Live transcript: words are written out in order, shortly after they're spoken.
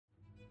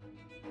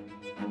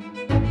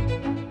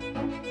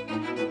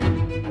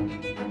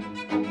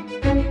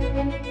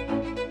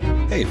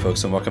Hey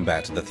folks, and welcome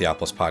back to the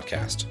Theopolis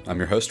Podcast. I'm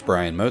your host,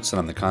 Brian Moats, and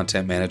I'm the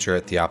content manager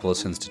at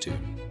Theopolis Institute.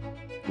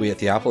 We at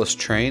Theopolis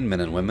train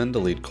men and women to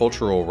lead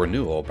cultural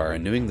renewal by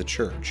renewing the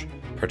church.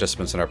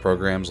 Participants in our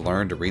programs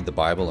learn to read the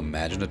Bible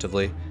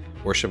imaginatively,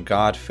 worship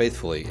God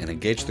faithfully, and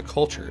engage the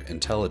culture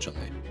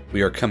intelligently.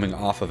 We are coming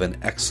off of an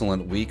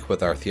excellent week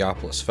with our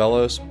Theopolis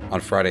Fellows. On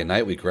Friday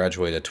night, we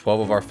graduated 12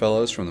 of our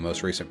fellows from the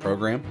most recent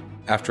program,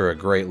 after a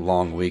great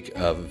long week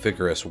of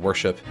vigorous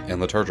worship and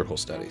liturgical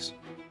studies.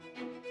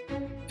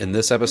 In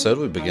this episode,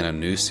 we begin a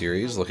new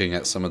series looking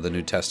at some of the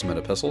New Testament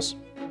epistles.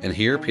 And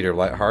here, Peter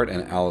Leithart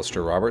and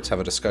Alistair Roberts have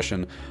a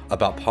discussion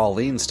about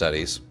Pauline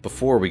studies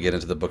before we get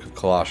into the book of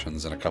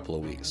Colossians in a couple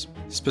of weeks.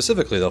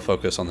 Specifically, they'll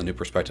focus on the new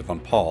perspective on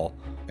Paul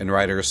and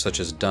writers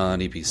such as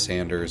Dunn, E.P.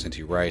 Sanders,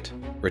 N.T. Wright,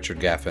 Richard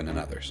Gaffin, and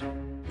others.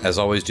 As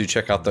always, do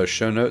check out those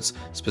show notes.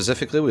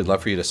 Specifically, we'd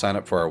love for you to sign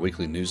up for our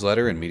weekly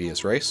newsletter in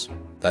Medias Res.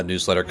 That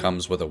newsletter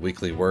comes with a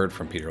weekly word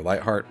from Peter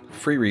Leithart,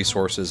 free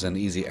resources, and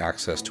easy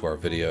access to our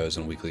videos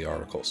and weekly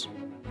articles.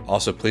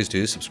 Also, please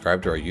do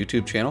subscribe to our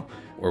YouTube channel,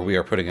 where we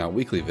are putting out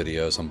weekly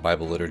videos on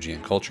Bible liturgy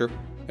and culture.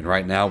 And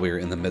right now, we are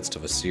in the midst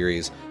of a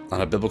series on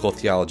a biblical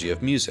theology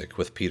of music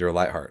with Peter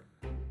Leithart.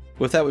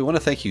 With that, we want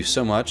to thank you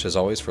so much, as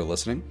always, for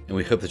listening, and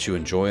we hope that you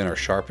enjoy and are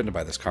sharpened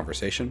by this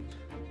conversation.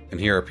 And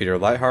here are Peter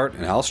Leithart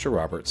and Alistair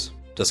Roberts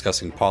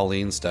discussing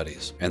Pauline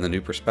studies and the new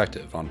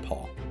perspective on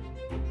Paul.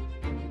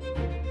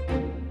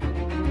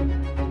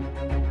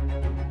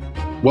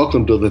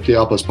 Welcome to the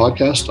Theopolis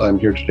Podcast. I'm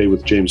here today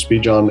with James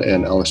Bejon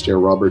and Alistair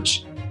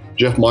Roberts.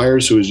 Jeff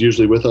Myers, who is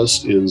usually with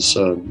us, is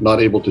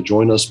not able to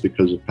join us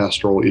because of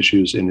pastoral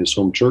issues in his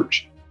home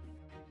church.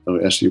 I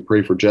ask you to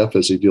pray for Jeff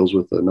as he deals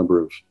with a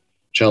number of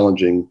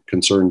challenging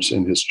concerns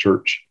in his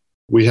church.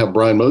 We have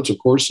Brian Moats, of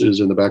course, is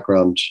in the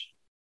background.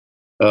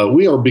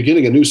 We are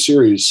beginning a new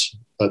series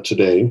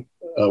today.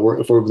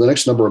 For the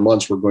next number of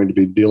months, we're going to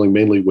be dealing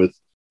mainly with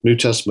New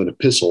Testament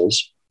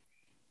epistles.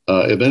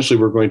 Eventually,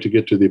 we're going to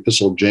get to the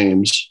Epistle of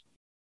James.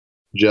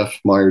 Jeff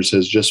Myers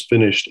has just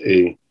finished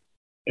a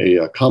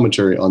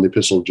commentary on the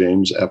Epistle of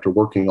James after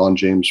working on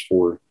James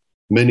for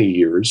many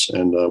years,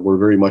 and we're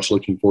very much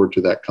looking forward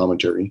to that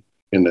commentary.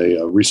 In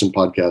a recent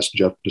podcast,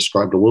 Jeff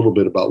described a little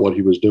bit about what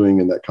he was doing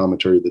in that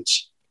commentary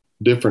that's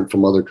different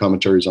from other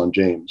commentaries on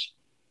James.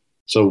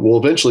 So we'll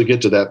eventually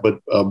get to that,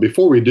 but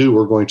before we do,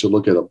 we're going to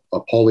look at a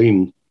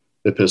Pauline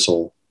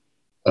epistle.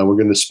 We're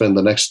going to spend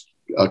the next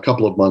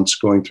couple of months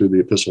going through the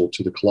epistle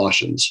to the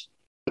Colossians.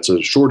 It's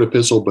a short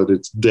epistle, but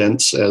it's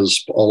dense,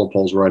 as all of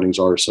Paul's writings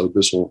are, so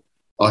this will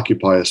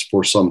occupy us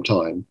for some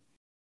time.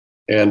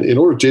 And in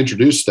order to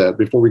introduce that,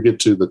 before we get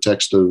to the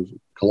text of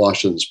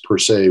Colossians per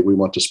se, we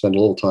want to spend a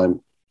little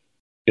time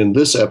in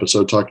this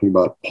episode talking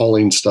about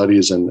Pauline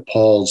studies and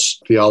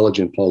Paul's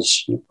theology and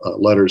Paul's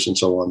letters and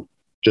so on,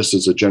 just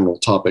as a general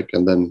topic.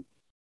 And then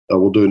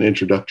we'll do an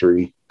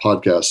introductory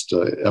podcast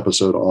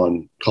episode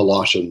on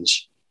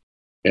Colossians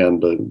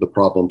and the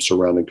problems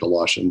surrounding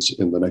Colossians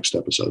in the next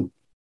episode.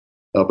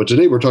 But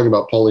today we're talking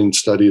about Pauline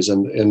studies.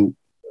 And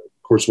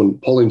of course, when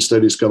Pauline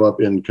studies come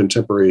up in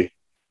contemporary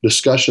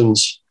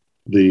discussions,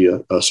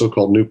 the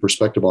so-called new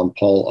perspective on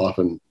Paul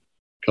often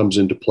comes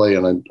into play.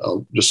 And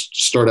I'll just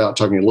start out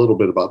talking a little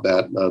bit about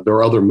that. There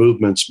are other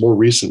movements, more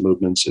recent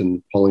movements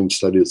in Pauline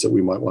studies that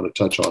we might want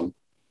to touch on.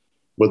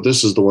 But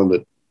this is the one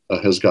that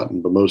has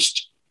gotten the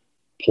most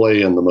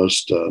play and the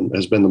most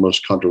has been the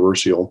most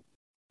controversial.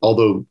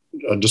 Although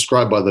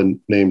described by the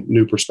name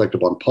New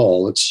Perspective on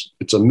Paul,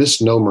 it's a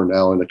misnomer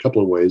now in a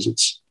couple of ways.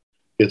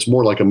 It's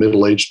more like a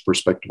middle-aged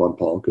perspective on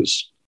Paul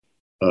because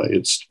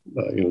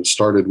it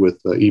started with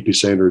E.P.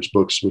 Sanders'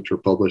 books, which were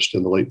published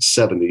in the late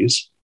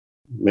 70s.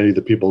 Many of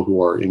the people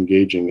who are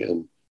engaging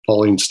in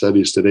Pauline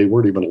studies today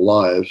weren't even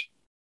alive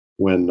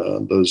when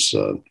those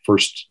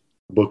first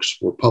books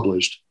were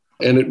published.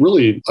 And it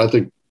really, I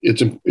think,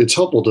 it's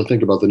helpful to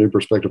think about the new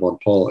perspective on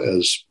Paul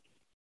as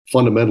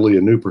fundamentally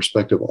a new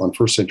perspective on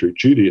first century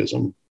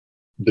Judaism.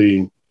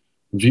 The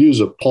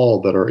views of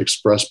Paul that are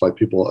expressed by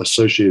people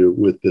associated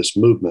with this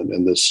movement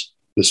and this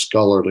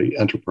scholarly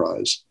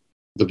enterprise,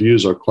 the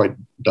views are quite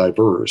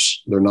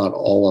diverse. They're not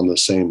all in the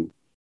same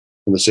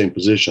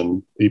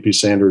position. E.P.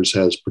 Sanders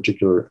has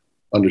particular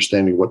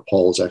understanding of what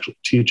Paul is actually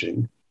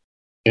teaching.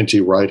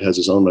 N.T. Wright has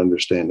his own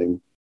understanding,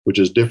 which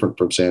is different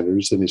from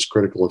Sanders, and he's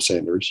critical of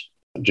Sanders.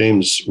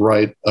 James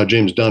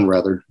Dunn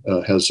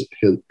has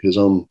his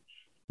own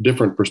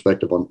different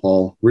perspective on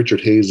Paul.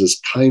 Richard Hayes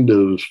is kind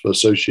of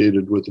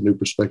associated with the new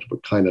perspective,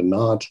 but kind of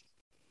not.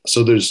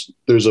 So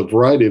there's a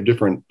variety of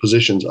different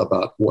positions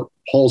about what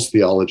Paul's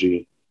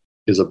theology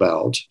is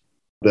about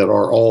that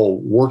are all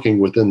working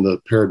within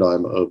the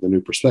paradigm of the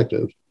new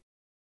perspective.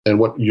 And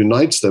what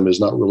unites them is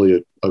not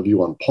really a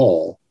view on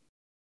Paul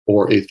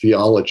or a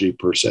theology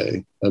per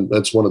se. And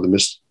that's one of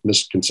the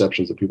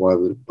misconceptions that people have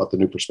about the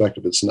new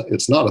perspective.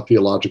 It's not a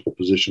theological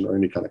position or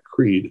any kind of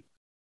creed.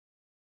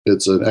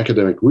 It's an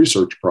academic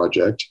research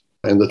project.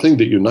 And the thing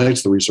that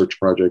unites the research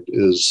project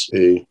is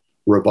a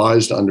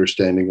revised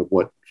understanding of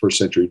what first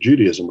century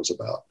Judaism was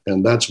about.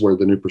 And that's where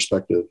the new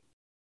perspective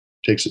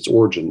takes its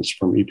origins,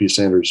 from E.P.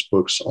 Sanders'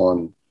 books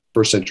on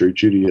first century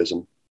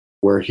Judaism,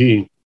 where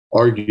he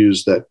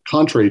argues that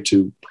contrary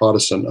to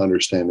Protestant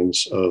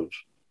understandings of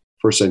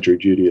first century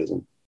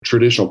Judaism,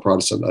 traditional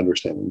Protestant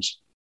understandings,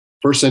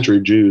 first century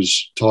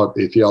Jews taught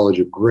a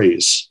theology of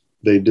grace.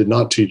 They did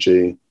not teach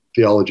a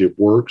theology of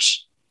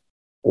works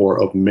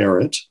or of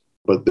merit,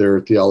 but their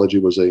theology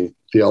was a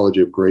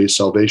theology of grace.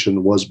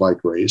 Salvation was by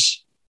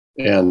grace,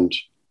 and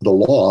the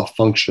law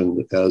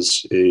functioned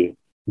as a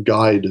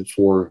guide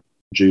for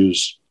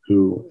Jews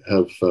who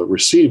have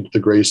received the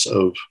grace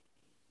of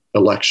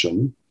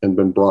election and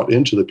been brought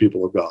into the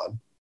people of God.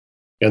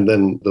 And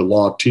then the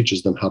law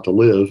teaches them how to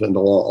live, and the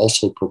law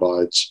also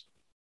provides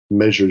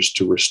measures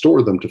to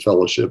restore them to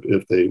fellowship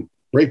if they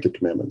break the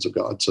commandments of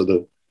God. So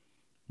the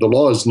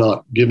law is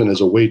not given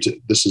as a way to,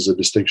 this is a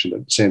distinction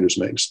that Sanders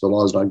makes, the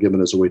law is not given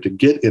as a way to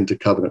get into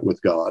covenant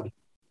with God.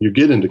 You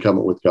get into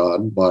covenant with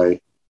God by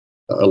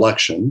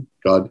election.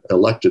 God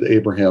elected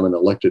Abraham and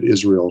elected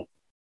Israel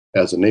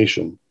as a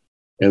nation.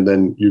 And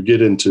then you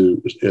get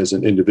into, as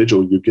an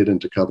individual, you get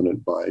into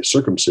covenant by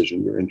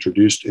circumcision. You're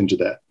introduced into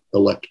that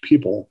elect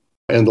people.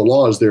 And the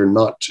law is there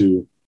not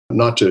to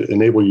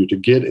enable you to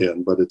get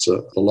in, but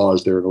the law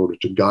is there in order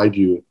to guide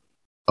you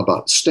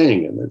about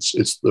staying in.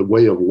 It's the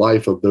way of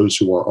life of those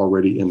who are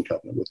already in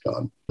covenant with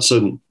God.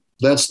 So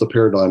that's the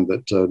paradigm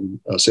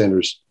that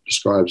Sanders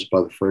describes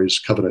by the phrase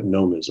covenant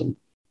nomism.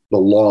 The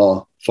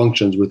law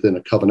functions within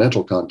a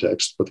covenantal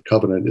context, but the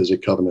covenant is a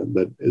covenant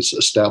that is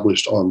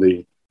established on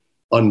the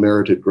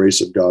unmerited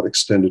grace of God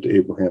extended to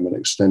Abraham and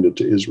extended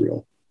to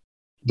Israel.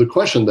 The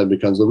question then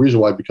becomes, the reason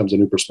why it becomes a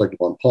new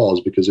perspective on Paul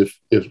is because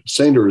if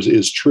Sanders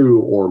is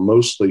true or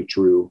mostly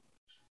true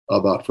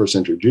about first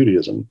century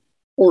Judaism,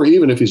 or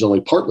even if he's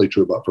only partly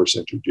true about first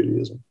century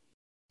Judaism,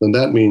 then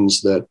that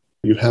means that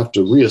you have to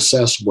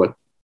reassess what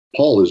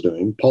Paul is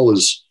doing. Paul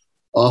is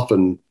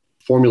often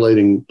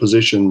formulating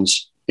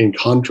positions in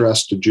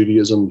contrast to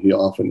Judaism. He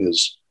often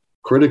is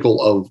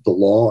critical of the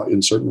law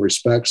in certain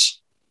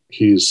respects.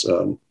 He's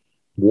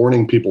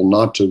warning people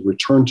not to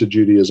return to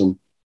Judaism.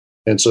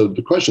 And so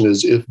the question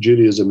is, if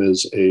Judaism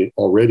is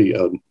already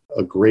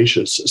a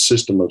gracious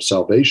system of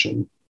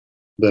salvation,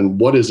 then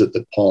what is it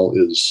that Paul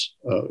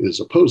is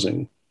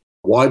opposing?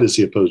 Why does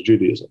he oppose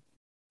Judaism?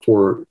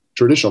 For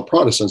traditional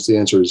Protestants, the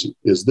answer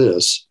is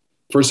this.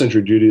 First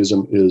century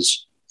Judaism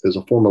is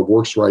a form of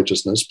works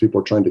righteousness. People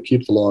are trying to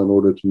keep the law in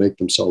order to make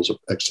themselves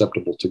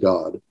acceptable to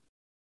God.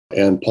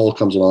 And Paul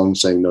comes along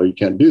saying, no, you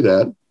can't do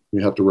that.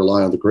 You have to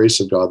rely on the grace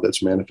of God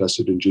that's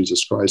manifested in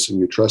Jesus Christ, and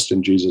you trust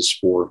in Jesus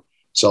for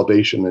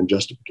salvation and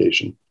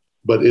justification.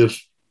 But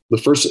if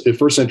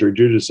first century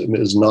Judaism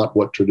is not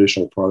what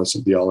traditional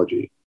Protestant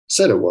theology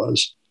said it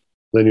was,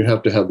 then you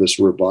have to have this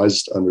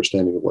revised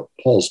understanding of what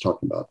Paul's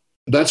talking about.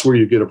 That's where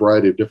you get a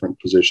variety of different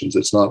positions.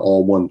 It's not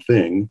all one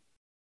thing.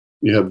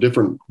 You have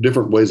different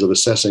ways of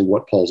assessing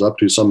what Paul's up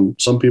to. Some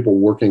people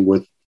working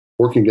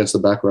against the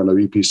background of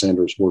E.P.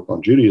 Sanders' work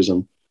on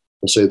Judaism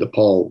will say that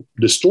Paul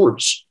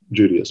distorts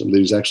Judaism, that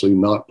he's actually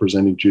not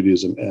presenting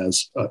Judaism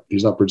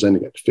he's not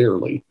presenting it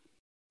fairly.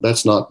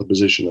 That's not the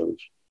position of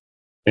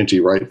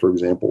N.T. Wright, for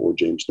example, or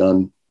James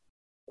Dunn,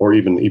 or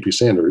even E.P.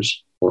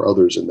 Sanders or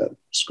others in that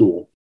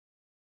school.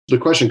 The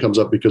question comes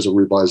up because of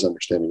revised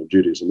understanding of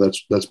Judaism.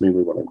 That's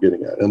mainly what I'm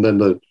getting at. And then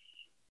the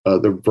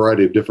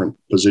variety of different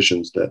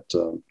positions that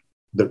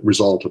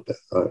result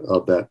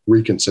of that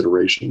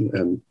reconsideration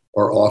and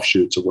are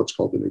offshoots of what's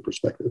called the new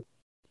perspective.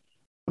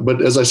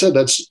 But as I said,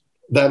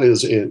 that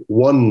is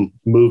one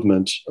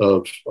movement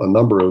of a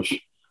number of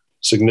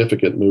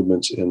significant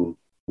movements in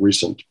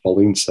recent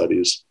Pauline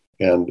studies.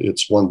 And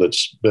it's one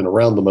that's been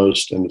around the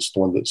most, and it's the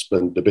one that's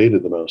been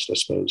debated the most, I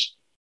suppose.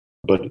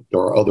 But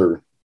there are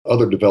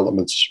other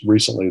developments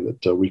recently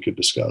that we could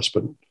discuss.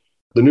 But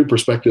the new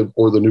perspective,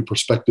 or the new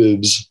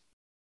perspectives,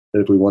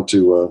 if we want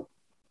to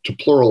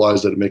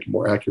pluralize it and make it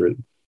more accurate,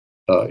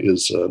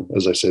 is,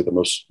 as I say,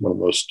 one of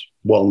the most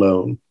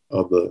well-known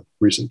of the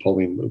recent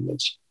Pauline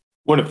movements.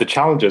 One of the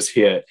challenges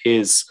here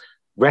is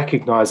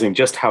recognizing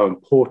just how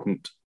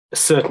important a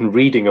certain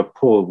reading of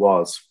Paul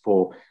was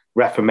for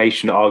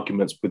Reformation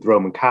arguments with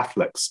Roman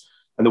Catholics,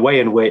 and the way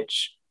in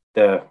which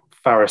the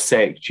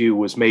Pharisaic Jew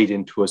was made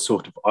into a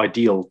sort of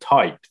ideal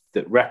type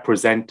that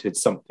represented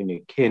something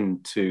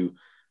akin to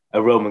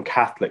a Roman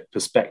Catholic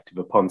perspective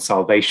upon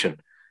salvation.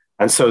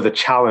 And so the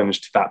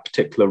challenge to that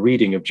particular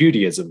reading of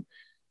Judaism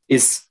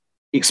is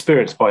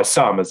experienced by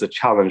some as a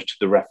challenge to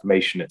the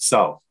Reformation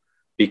itself,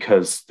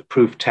 because the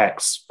proof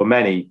texts for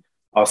many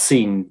are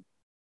seen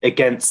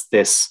against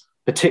this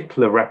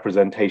particular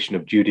representation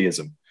of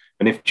Judaism.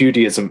 And if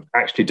Judaism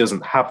actually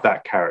doesn't have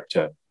that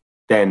character,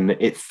 then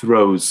it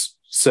throws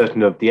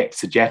certain of the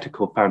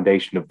exegetical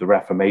foundation of the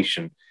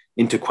Reformation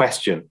into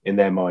question, in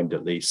their mind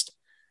at least.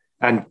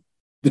 And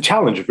the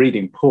challenge of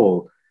reading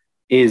Paul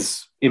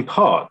is in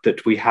part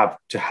that we have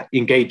to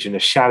engage in a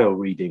shadow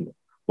reading,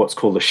 what's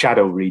called a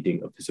shadow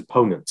reading of his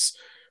opponents.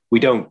 We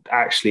don't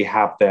actually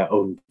have their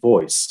own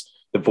voice,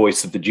 the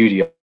voice of the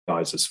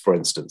Judaizers, for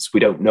instance. We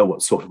don't know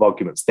what sort of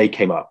arguments they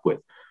came up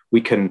with. We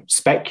can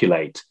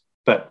speculate,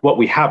 but what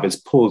we have is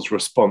Paul's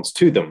response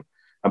to them.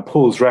 and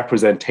Paul's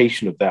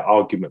representation of their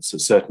arguments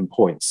at certain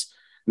points.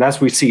 And as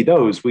we see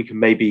those, we can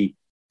maybe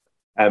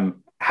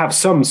have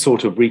some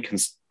sort of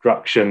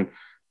reconstruction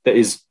that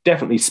is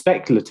definitely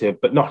speculative,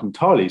 but not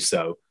entirely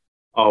so,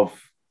 of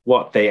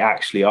what they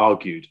actually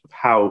argued, of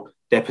how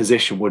their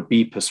position would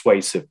be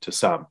persuasive to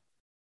some.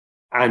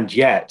 And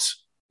yet,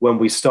 when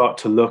we start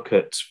to look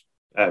at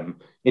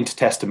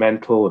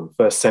intertestamental and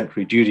first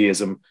century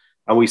Judaism,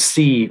 and we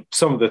see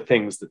some of the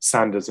things that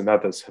Sanders and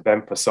others have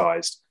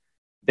emphasized,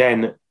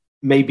 then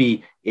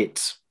maybe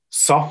it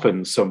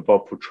softens some of our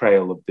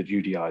portrayal of the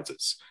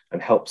Judaizers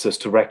and helps us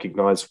to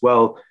recognize,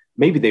 well,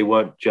 maybe they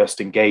weren't just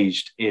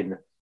engaged in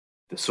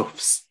the sort of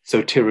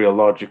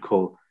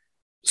soteriological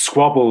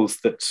squabbles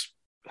that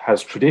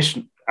as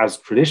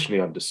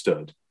traditionally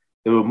understood.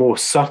 There were more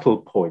subtle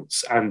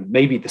points, and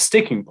maybe the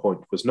sticking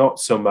point was not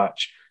so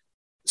much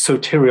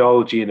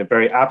soteriology in a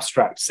very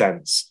abstract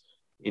sense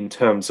in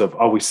terms of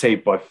are we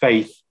saved by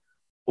faith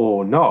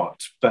or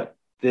not, but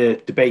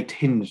the debate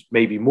hinged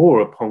maybe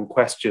more upon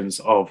questions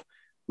of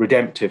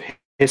redemptive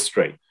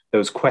history.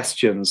 Those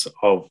questions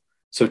of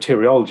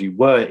soteriology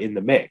were in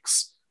the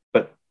mix,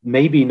 but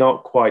maybe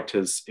not quite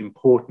as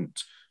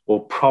important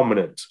or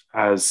prominent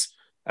as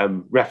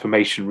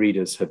Reformation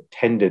readers have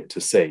tended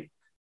to see.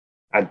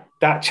 And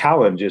that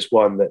challenge is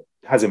one that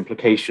has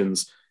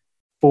implications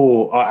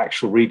for our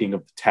actual reading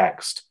of the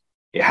text.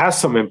 It has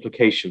some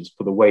implications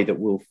for the way that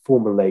we'll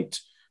formulate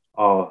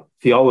our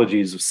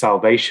theologies of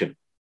salvation.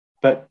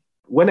 But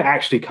when it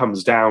actually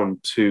comes down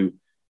to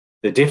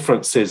the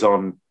differences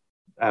on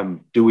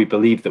do we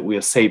believe that we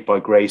are saved by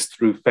grace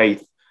through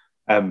faith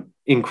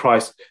in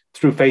Christ,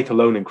 through faith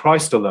alone in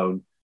Christ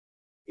alone,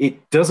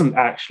 it doesn't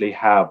actually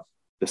have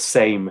the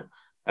same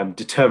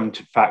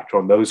determinative factor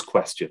on those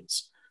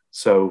questions.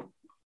 So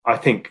I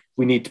think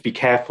we need to be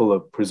careful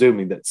of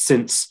presuming that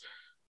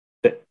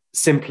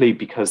simply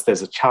because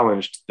there's a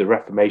challenge to the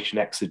Reformation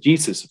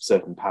exegesis of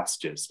certain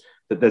passages,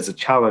 that there's a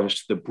challenge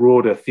to the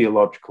broader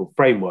theological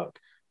framework.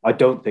 I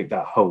don't think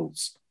that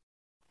holds.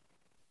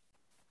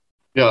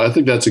 Yeah, I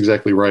think that's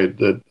exactly right.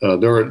 That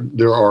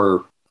there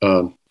are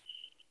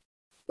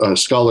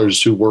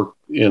scholars who work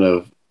in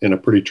a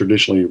pretty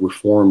traditionally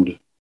reformed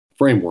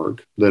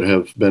framework that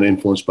have been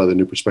influenced by the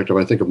new perspective.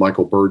 I think of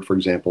Michael Bird, for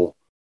example.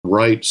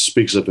 Wright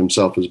speaks of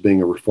himself as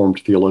being a reformed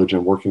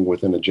theologian working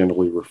within a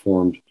generally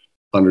reformed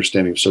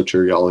understanding of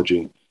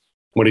soteriology.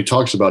 When he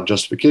talks about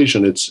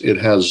justification, it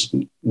has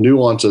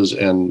nuances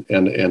and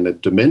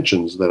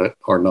dimensions that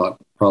are not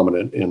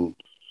prominent in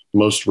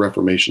most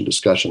Reformation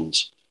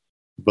discussions.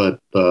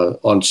 But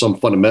on some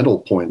fundamental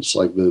points,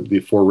 like the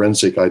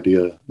forensic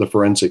idea, the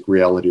forensic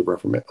reality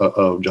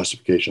of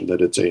justification,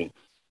 that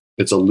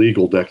it's a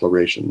legal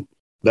declaration.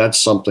 That's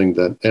something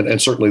that,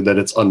 and certainly that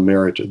it's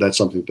unmerited. That's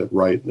something that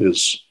Wright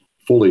is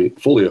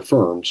fully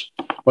affirms.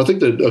 I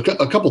think that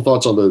a couple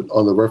thoughts on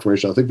the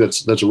Reformation. I think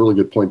that's a really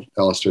good point,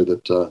 Alistair.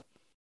 That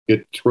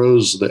it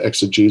throws the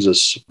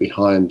exegesis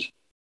behind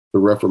the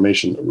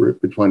Reformation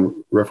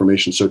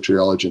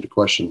soteriology into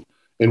question.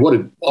 And what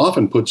it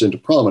often puts into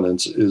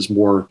prominence is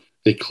more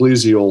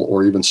ecclesial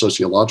or even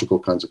sociological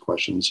kinds of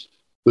questions.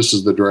 This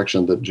is the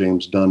direction that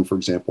James Dunn, for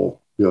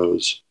example,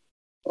 goes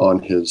on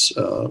his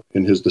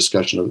in his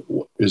discussion of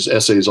his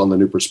essays on the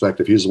New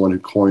Perspective. He's the one who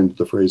coined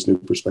the phrase New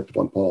Perspective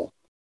on Paul.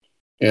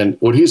 And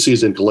what he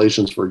sees in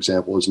Galatians, for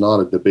example, is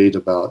not a debate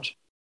about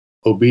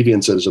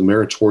obedience as a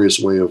meritorious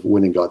way of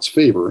winning God's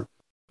favor.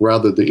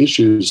 Rather, the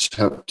issues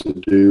have to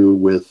do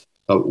with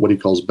what he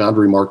calls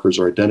boundary markers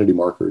or identity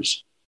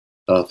markers,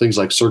 things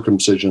like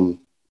circumcision,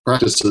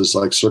 practices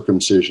like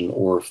circumcision,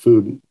 or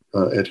food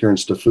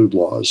adherence to food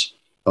laws,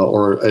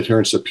 or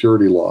adherence to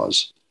purity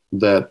laws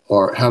that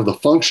have the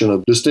function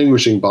of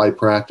distinguishing by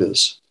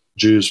practice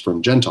Jews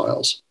from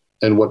Gentiles.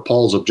 And what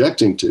Paul's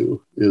objecting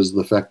to is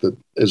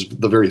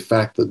the very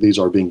fact that these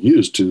are being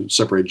used to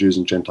separate Jews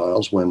and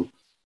Gentiles when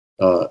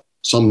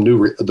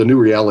the new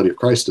reality of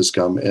Christ has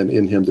come, and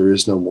in him there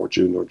is no more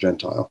Jew nor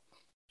Gentile.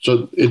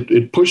 So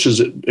it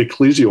pushes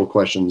ecclesial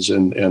questions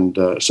and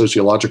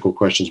sociological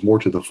questions more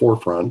to the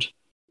forefront.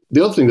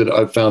 The other thing that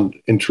I've found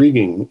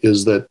intriguing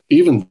is that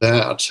even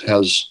that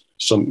has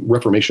some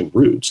Reformation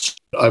roots.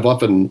 I've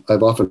often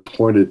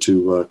pointed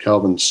to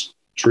Calvin's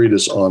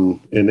treatise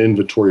on an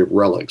inventory of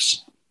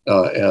relics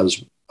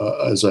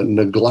as a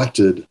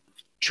neglected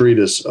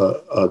treatise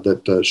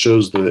that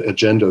shows the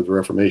agenda of the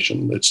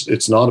Reformation.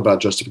 It's not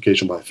about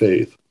justification by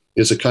faith.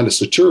 It's a kind of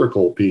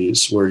satirical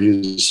piece where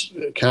he's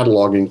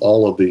cataloging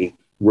all of the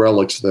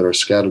relics that are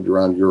scattered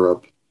around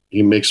Europe.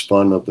 He makes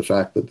fun of the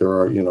fact that there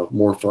are,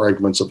 more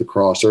fragments of the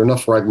cross. There are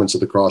enough fragments of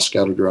the cross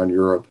scattered around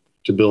Europe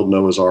to build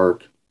Noah's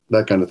Ark,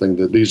 that kind of thing,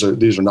 that these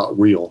are not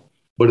real.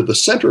 But at the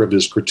center of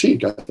his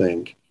critique, I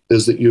think,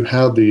 is that you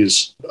have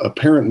these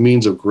apparent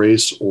means of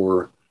grace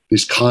or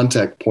these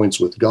contact points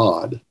with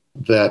God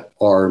that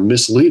are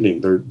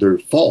misleading. They're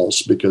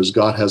false because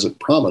God hasn't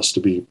promised to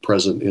be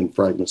present in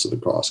fragments of the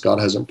cross. God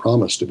hasn't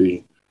promised to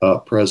be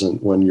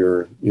present when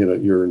you're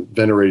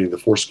venerating the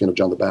foreskin of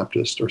John the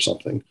Baptist or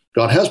something.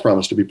 God has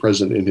promised to be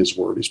present in his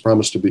word. He's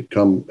promised to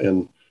come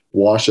and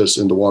wash us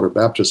in the water of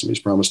baptism. He's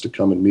promised to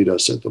come and meet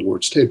us at the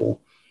Lord's table.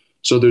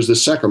 So there's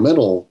this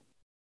sacramental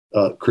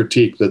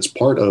critique that's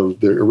part of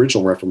the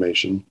original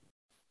Reformation.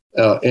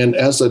 And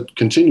as it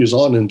continues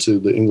on into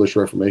the English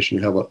Reformation,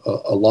 you have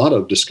a lot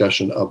of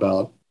discussion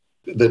about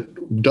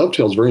that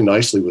dovetails very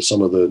nicely with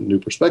some of the New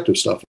Perspective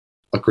stuff,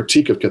 a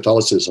critique of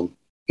Catholicism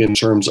in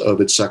terms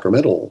of its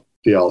sacramental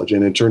theology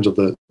and in terms of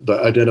the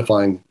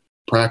identifying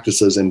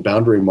practices and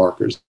boundary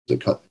markers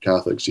that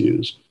Catholics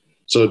use.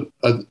 So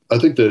I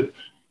think that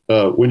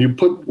when you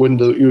put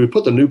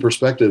the New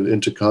Perspective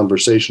into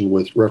conversation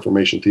with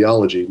Reformation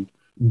theology,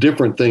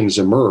 different things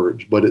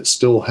emerge, but it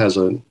still has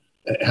a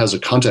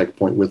contact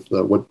point with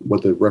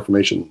what the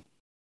Reformation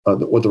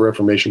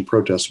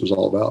protest was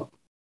all about.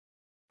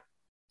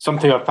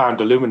 Something I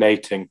found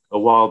illuminating a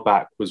while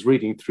back was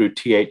reading through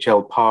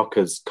T.H.L.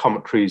 Parker's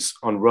commentaries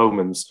on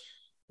Romans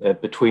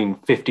between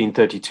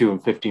 1532 and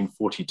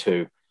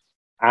 1542.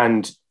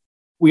 And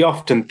we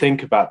often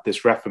think about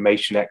this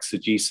Reformation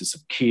exegesis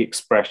of key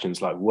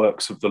expressions like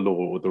works of the law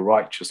or the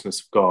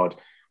righteousness of God,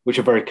 which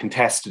are very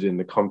contested in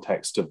the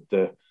context of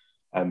the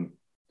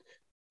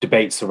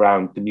debates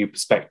around the New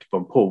Perspective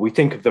on Paul. We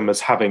think of them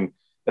as having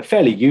a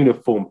fairly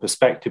uniform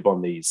perspective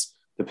on these,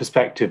 the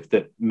perspective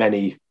that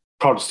many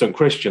Protestant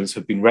Christians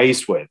have been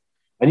raised with.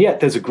 And yet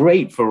there's a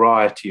great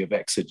variety of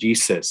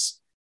exegesis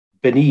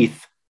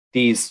beneath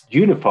these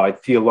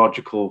unified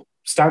theological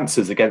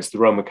stances against the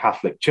Roman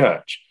Catholic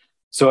Church.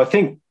 So I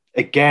think,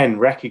 again,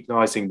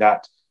 recognizing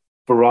that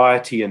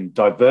variety and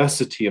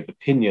diversity of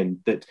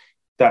opinion, that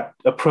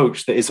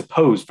approach that is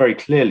opposed very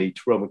clearly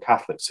to Roman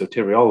Catholic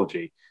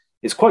soteriology,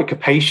 is quite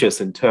capacious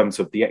in terms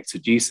of the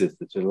exegesis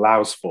that it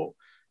allows for,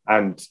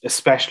 and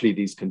especially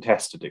these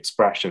contested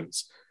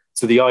expressions.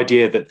 So the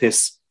idea that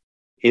this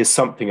is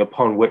something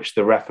upon which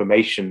the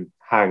Reformation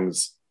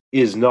hangs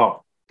is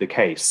not the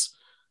case.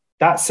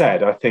 That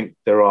said, I think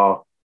there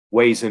are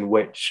ways in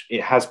which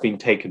it has been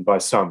taken by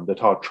some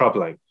that are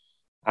troubling.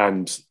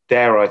 And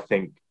there, I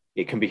think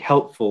it can be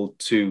helpful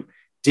to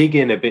dig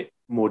in a bit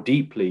more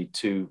deeply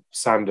to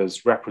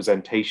Sanders'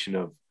 representation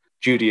of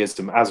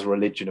Judaism as a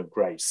religion of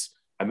grace.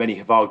 And many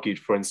have argued,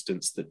 for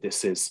instance, that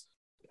this is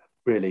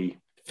really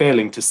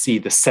failing to see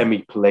the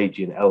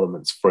semi-Pelagian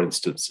elements, for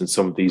instance, in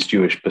some of these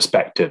Jewish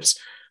perspectives.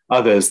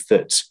 Others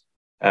that,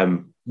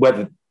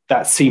 whether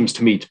that seems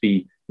to me to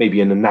be maybe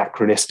an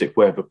anachronistic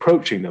way of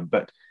approaching them,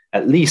 but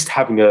at least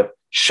having a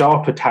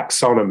sharper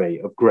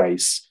taxonomy of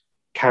grace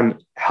can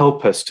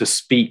help us to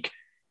speak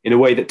in a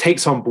way that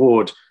takes on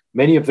board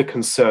many of the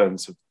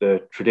concerns of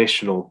the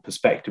traditional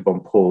perspective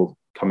on Paul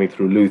coming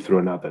through Luther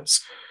and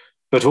others,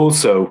 but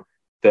also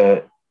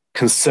the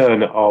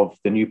concern of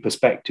the New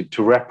Perspective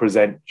to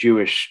represent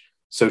Jewish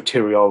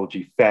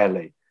soteriology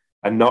fairly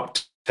and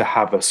not to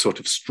have a sort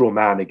of straw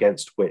man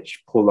against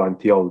which Pauline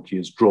theology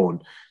is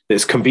drawn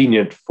that's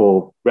convenient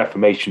for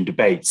Reformation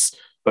debates,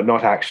 but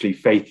not actually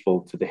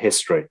faithful to the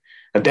history.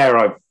 And there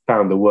I've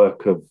found the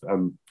work of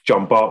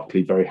John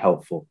Barclay very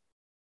helpful.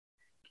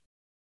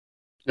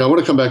 Yeah, I want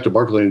to come back to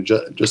Barclay in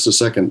just a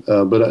second,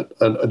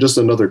 but just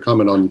another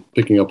comment on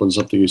picking up on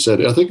something you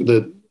said. I think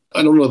that,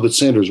 I don't know that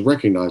Sanders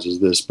recognizes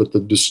this, but the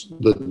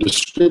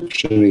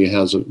description he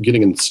has of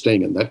getting and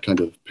staying in that kind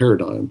of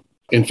paradigm,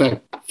 in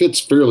fact, fits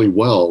fairly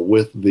well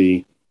with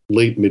the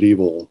late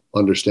medieval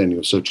understanding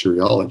of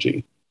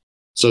soteriology.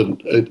 So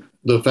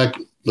the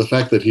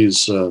fact that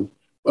he's,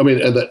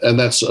 and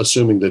that's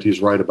assuming that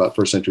he's right about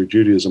first century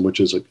Judaism, which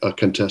is a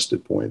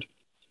contested point.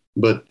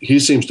 But he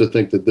seems to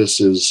think that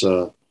this is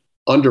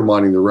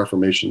undermining the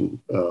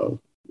Reformation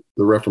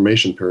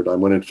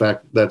paradigm, when in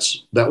fact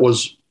that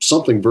was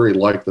something very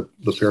like the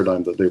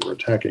paradigm that they were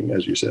attacking,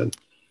 as you said.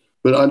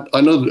 But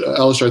I know,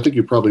 Alistair, I think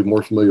you're probably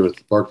more familiar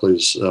with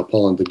Barclay's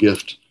Paul and the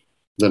Gift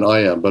than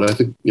I am. But I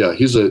think, yeah,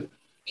 he's a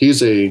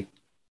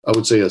I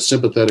would say a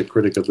sympathetic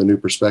critic of the New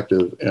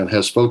Perspective, and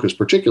has focused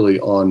particularly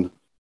on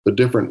the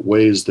different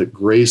ways that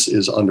grace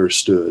is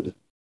understood,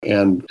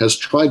 and has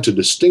tried to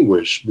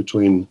distinguish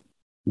between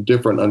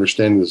different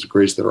understandings of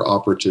grace that are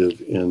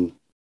operative in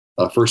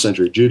first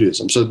century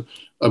Judaism. So,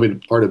 I mean,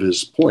 part of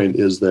his point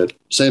is that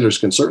Sanders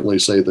can certainly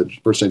say that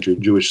first century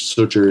Jewish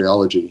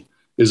soteriology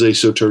is a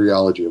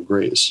soteriology of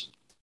grace.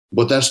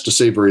 But that's to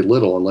say very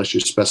little unless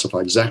you specify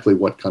exactly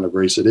what kind of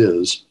grace it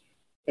is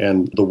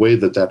and the way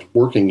that that's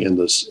working in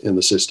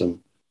the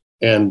system,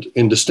 and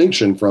in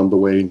distinction from the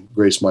way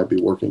grace might be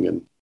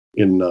working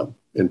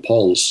in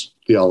Paul's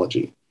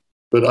theology.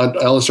 But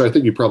Alistair, I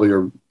think you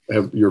probably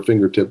have your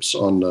fingertips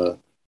on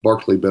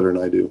Barclay better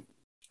than I do.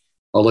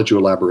 I'll let you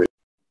elaborate.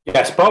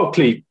 Yes,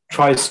 Barclay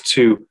tries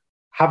to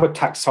have a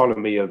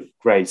taxonomy of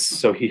grace.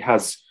 So he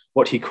has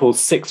what he calls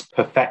 6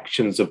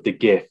 perfections of the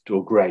gift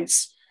or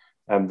grace.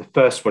 The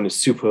first one is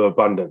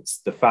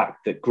superabundance, the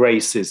fact that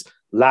grace is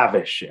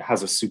lavish, it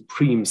has a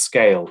supreme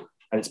scale,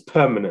 and it's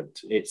permanent,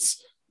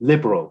 it's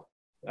liberal.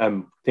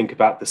 Think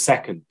about the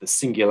second, the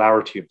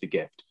singularity of the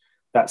gift.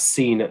 That's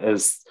seen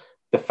as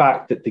the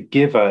fact that the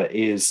giver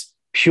is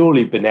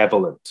purely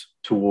benevolent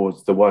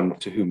towards the one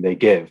to whom they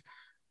give.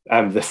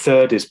 The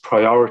third is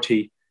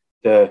priority.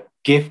 The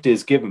gift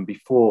is given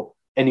before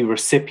any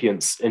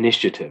recipient's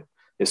initiative.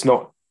 It's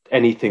not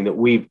anything that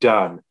we've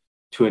done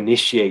to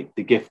initiate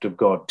the gift of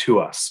God to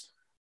us.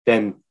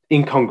 Then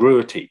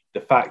incongruity,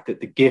 the fact that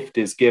the gift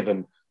is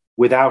given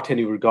without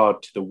any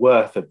regard to the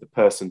worth of the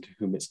person to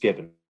whom it's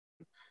given.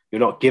 You're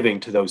not giving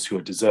to those who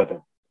are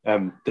deserving.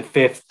 The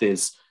fifth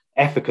is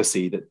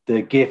efficacy, that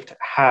the gift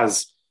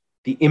has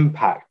the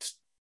impact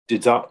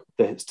that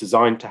it's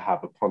designed to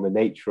have upon the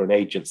nature and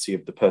agency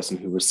of the person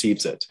who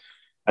receives it.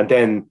 And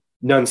then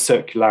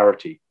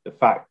non-circularity, the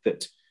fact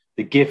that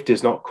the gift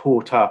is not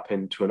caught up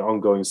into an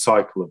ongoing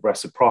cycle of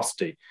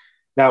reciprocity.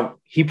 Now,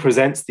 he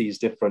presents these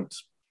different,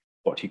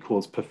 what he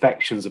calls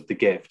perfections of the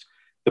gift.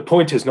 The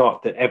point is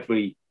not that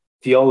every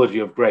theology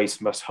of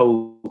grace must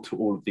hold to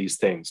all of these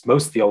things.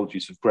 Most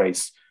theologies of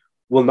grace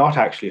will not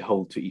actually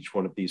hold to each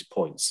one of these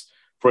points.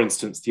 For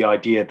instance, the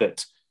idea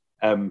that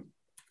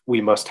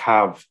we must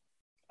have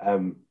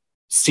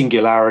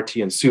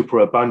singularity and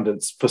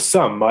superabundance for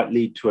some might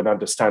lead to an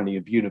understanding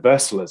of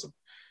universalism,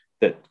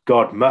 that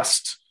God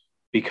must,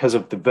 because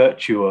of the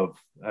virtue of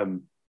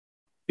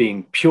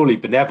being purely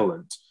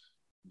benevolent,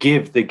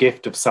 give the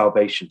gift of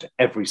salvation to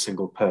every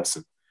single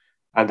person.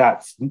 And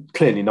that's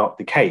clearly not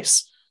the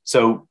case.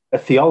 So a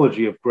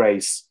theology of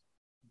grace,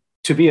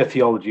 to be a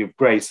theology of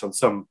grace in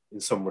some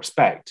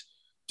respect,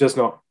 does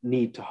not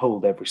need to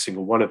hold every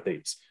single one of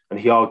these. And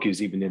he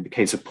argues, even in the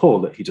case of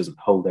Paul, that he doesn't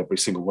hold every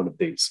single one of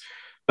these.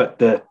 But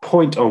the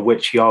point on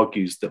which he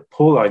argues that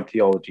Pauline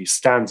theology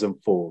stands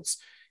and falls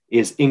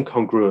is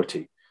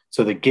incongruity.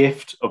 So the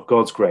gift of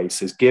God's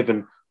grace is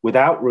given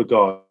without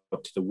regard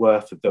to the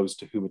worth of those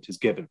to whom it is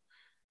given.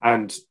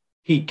 And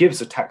he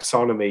gives a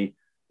taxonomy,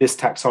 this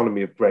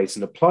taxonomy of grace,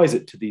 and applies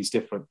it to these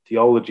different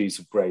theologies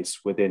of grace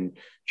within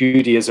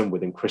Judaism,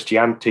 within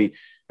Christianity,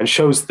 and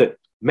shows that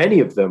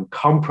many of them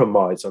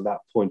compromise on that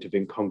point of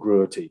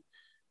incongruity.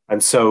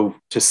 And so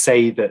to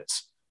say that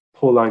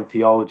Pauline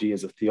theology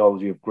is a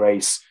theology of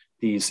grace,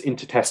 these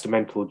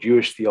intertestamental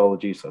Jewish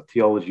theologies are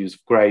theologies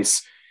of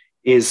grace,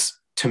 is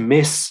to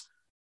miss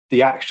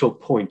the actual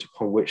point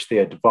upon which they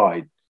are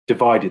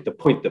divided, the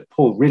point that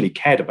Paul really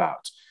cared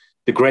about,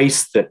 the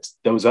grace that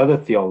those other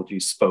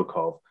theologies spoke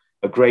of,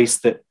 a grace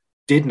that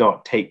did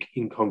not take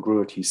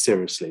incongruity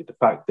seriously, the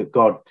fact that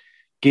God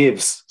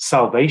gives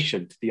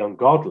salvation to the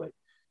ungodly.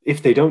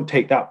 If they don't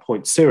take that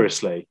point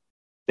seriously,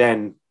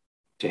 then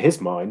to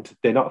his mind,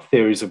 they're not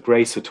theories of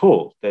grace at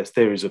all. They're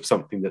theories of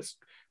something that's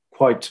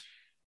quite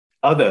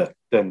other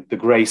than the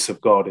grace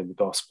of God in the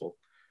gospel.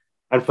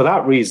 And for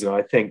that reason,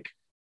 I think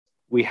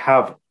we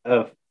have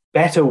a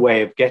better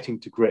way of getting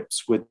to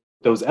grips with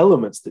those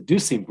elements that do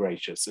seem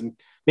gracious and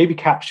maybe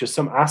capture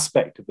some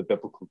aspect of the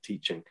biblical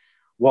teaching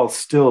while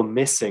still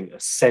missing a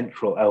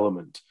central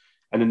element,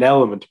 and an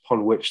element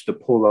upon which the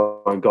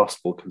Pauline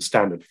gospel can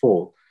stand and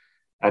fall.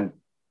 And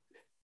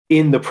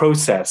in the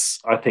process,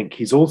 I think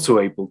he's also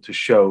able to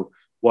show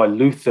why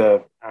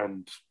Luther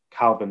and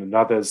Calvin and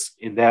others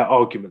in their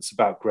arguments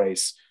about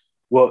grace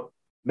were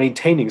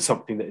maintaining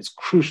something that is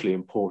crucially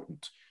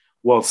important,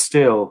 while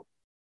still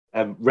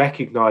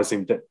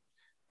recognizing that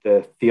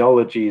the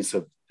theologies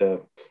of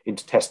the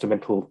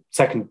intertestamental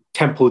Second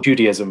Temple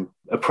Judaism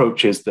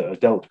approaches that are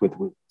dealt with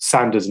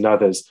Sanders and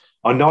others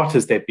are not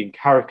as they've been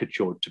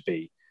caricatured to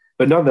be.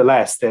 But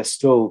nonetheless, they're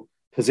still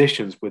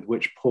positions with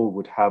which Paul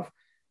would have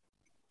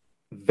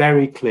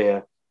very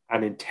clear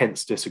and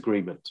intense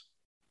disagreement.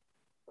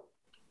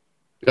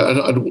 Yeah,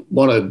 I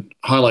want to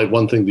highlight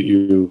one thing that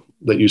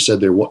you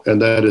said there,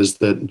 and that is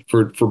that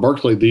for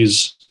Barclay,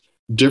 these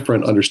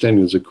different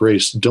understandings of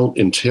grace don't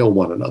entail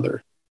one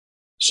another.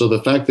 So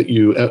the fact that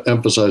you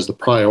emphasize the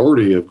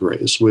priority of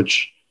grace,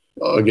 which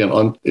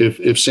again,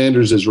 if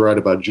Sanders is right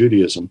about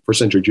Judaism, first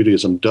century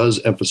Judaism does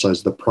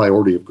emphasize the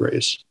priority of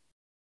grace,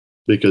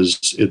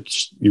 because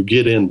you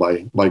get in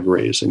by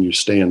grace and you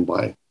stand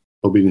by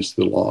obedience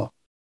to the law.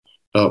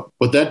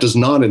 But that does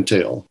not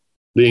entail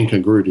the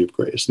incongruity of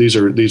grace. These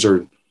are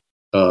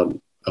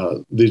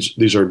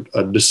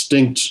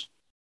distinct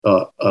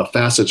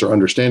facets or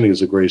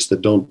understandings of grace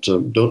that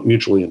don't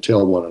mutually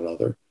entail one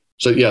another.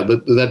 So yeah,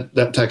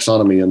 that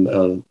taxonomy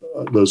and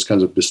those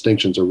kinds of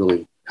distinctions are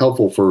really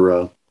helpful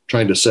for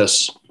trying to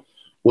assess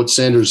what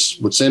Sanders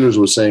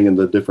was saying in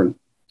the different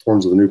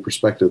forms of the new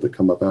perspective that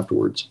come up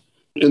afterwards.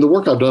 In the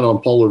work I've done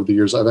on Paul over the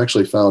years, I've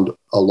actually found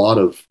a lot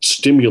of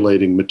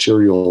stimulating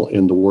material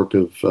in the work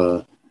of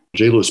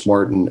J. Lewis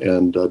Martin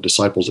and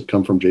disciples that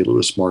come from J.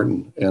 Lewis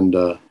Martin. And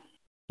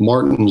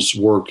Martin's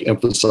work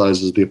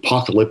emphasizes the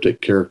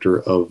apocalyptic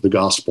character of the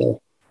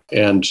gospel.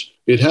 And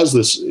it has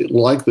this,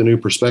 like the new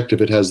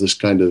perspective, it has this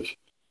kind of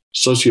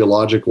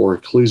sociological or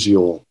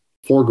ecclesial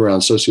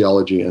foreground,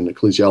 sociology and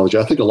ecclesiology.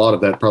 I think a lot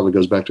of that probably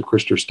goes back to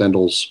Christopher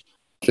Stendel's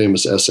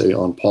famous essay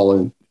on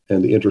Paul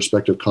and the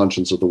introspective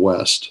conscience of the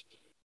West,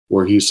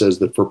 where he says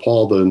that for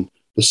Paul, the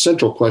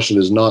central question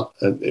is not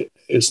that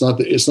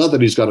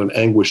he's got an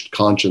anguished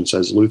conscience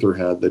as Luther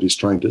had that he's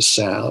trying to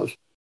salve.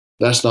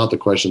 That's not the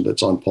question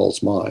that's on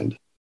Paul's mind.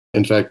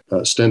 In fact,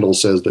 Stendhal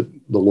says that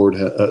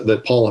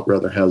that Paul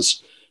rather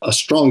has a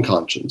strong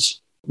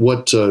conscience.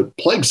 What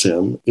plagues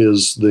him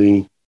is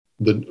the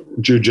the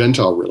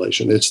Jew-Gentile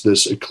relation. It's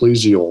this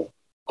ecclesial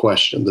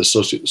question, the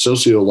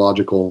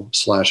sociological /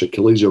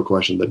 ecclesial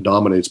question that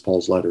dominates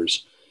Paul's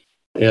letters.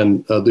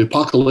 And the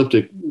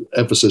apocalyptic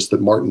emphasis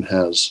that Martin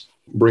has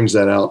brings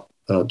that out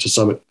in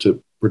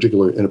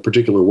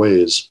particular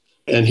ways.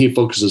 And he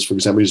focuses, for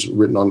example, he's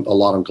written a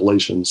lot on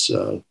Galatians,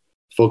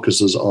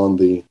 focuses on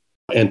the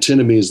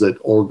antinomies that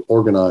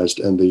organized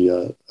and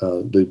the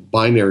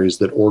binaries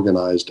that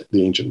organized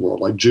the ancient world.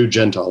 Like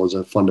Jew-Gentile is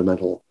a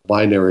fundamental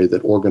binary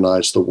that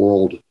organized the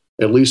world,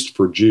 at least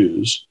for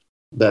Jews.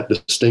 That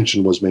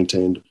distinction was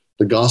maintained.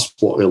 The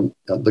gospel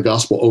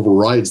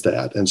overrides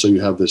that, and so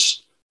you have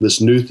this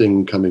new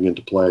thing coming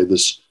into play.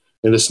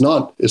 And it's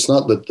not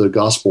that the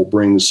gospel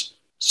brings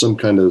some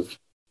kind of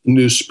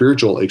new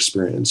spiritual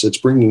experience. It's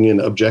bringing in,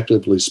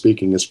 objectively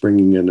speaking, it's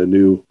bringing in a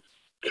new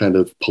kind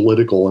of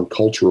political and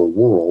cultural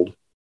world.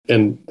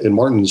 And in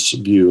Martin's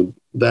view,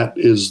 that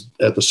is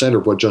at the center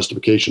of what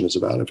justification is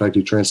about. In fact,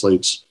 he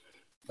translates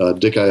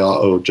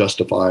dikaiao,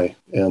 justify,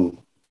 and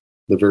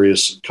the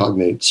various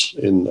cognates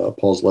in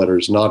Paul's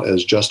letters, not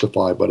as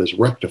justify, but as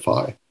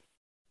rectify.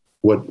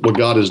 What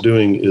God is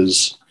doing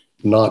is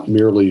not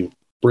merely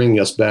bringing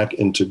us back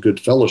into good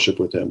fellowship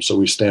with him, so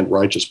we stand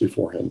righteous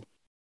before him,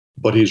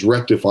 but he's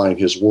rectifying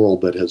his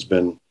world that has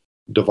been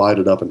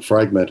divided up and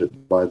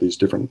fragmented by these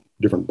different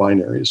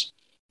binaries.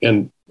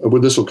 And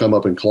this will come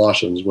up in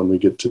Colossians when we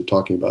get to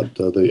talking about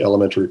the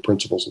elementary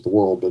principles of the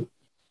world. But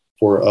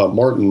for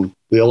Martin,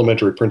 the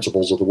elementary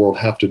principles of the world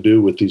have to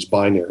do with these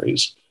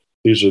binaries.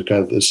 This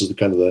is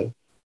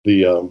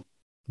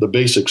the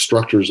basic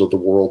structures of the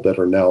world that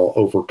are now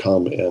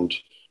overcome and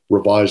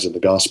revised in the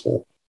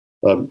gospel.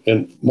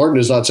 And Martin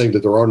is not saying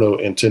that there are no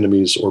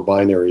antinomies or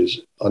binaries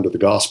under the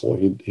gospel.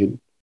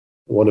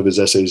 One of his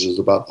essays is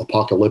about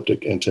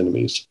apocalyptic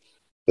antinomies,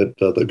 that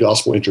the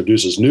gospel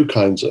introduces new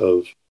kinds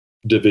of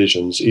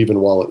divisions, even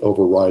while it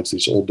overrides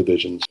these old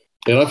divisions.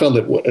 And I found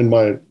that in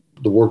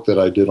the work that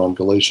I did on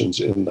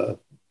Galatians in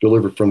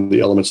Delivered from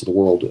the Elements of the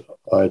World,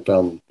 I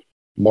found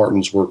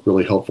Martin's work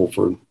really helpful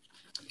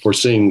for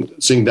seeing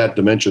that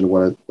dimension,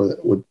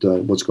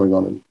 what's going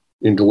on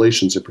in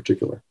Galatians in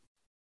particular.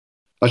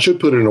 I should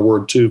put in a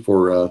word too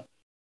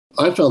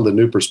I found the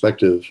new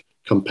perspective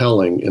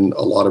compelling in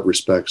a lot of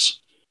respects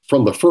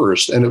from the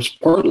first, and it was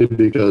partly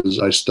because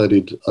I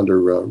studied under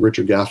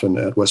Richard Gaffin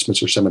at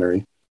Westminster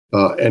Seminary,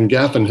 and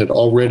Gaffin had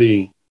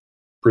already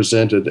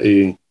presented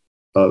a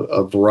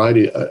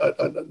variety.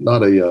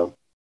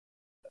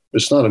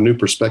 It's not a new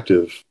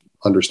perspective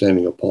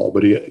understanding of Paul,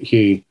 but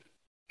he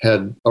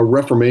had a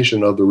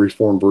reformation of the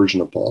Reformed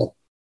version of Paul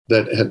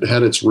that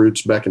had its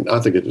roots back in, I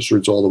think its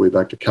roots all the way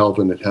back to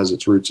Calvin. It has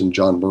its roots in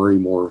John Murray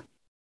more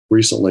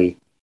recently.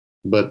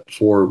 But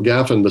for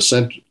Gaffin,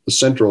 the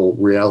central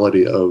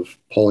reality of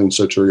Pauline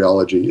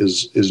soteriology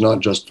is not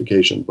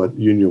justification, but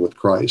union with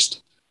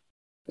Christ.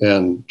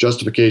 And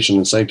justification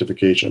and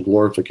sanctification,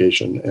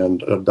 glorification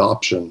and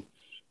adoption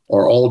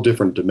are all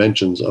different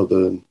dimensions of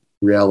the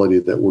reality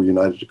that we're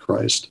united to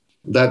Christ.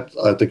 That,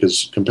 I think,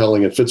 is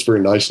compelling. It fits very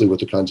nicely with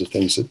the kinds of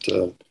things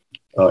that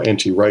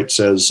N.T. Wright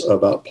says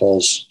about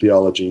Paul's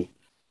theology.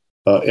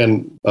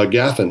 And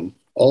Gaffin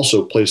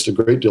also placed a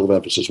great deal of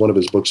emphasis. One of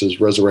his books is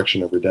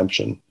Resurrection and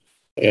Redemption.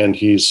 And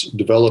he's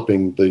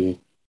developing the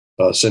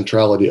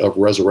centrality of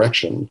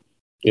resurrection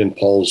in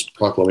Paul's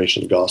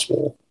proclamation of the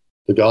gospel.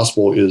 The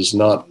gospel is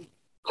not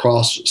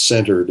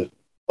cross-centered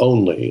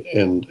only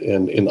and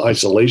in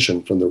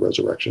isolation from the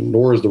resurrection,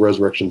 nor is the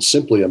resurrection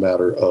simply a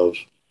matter of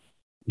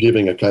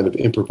giving a kind of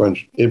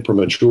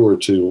imprimatur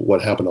to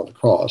what happened on the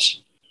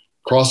cross.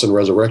 Cross and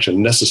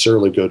resurrection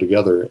necessarily go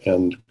together,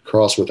 and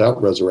cross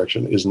without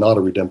resurrection is not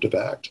a redemptive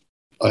act.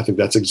 I think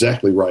that's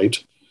exactly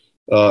right.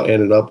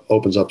 And it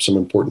opens up some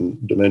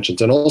important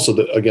dimensions. And also,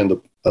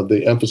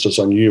 the emphasis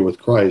on union with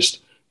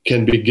Christ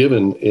can be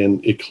given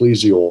in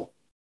ecclesial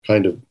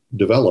kind of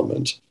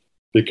development,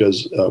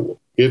 because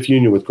if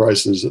union with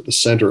Christ is at the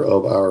center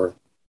of our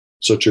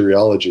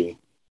soteriology,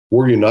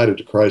 we're united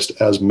to Christ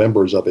as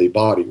members of a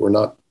body. We're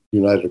not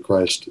united to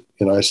Christ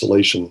in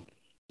isolation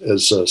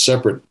as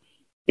separate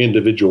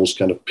individuals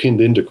kind of pinned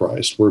into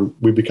Christ.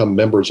 We become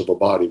members of a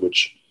body,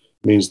 which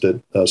means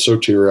that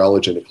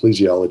soteriology and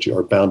ecclesiology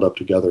are bound up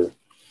together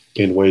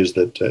in ways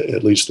that,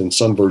 at least in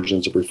some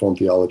versions of Reformed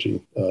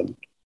theology,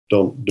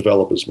 don't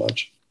develop as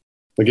much.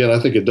 Again, I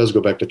think it does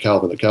go back to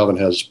Calvin, that Calvin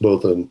has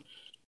both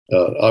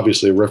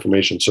obviously a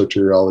Reformation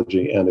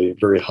soteriology and a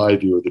very high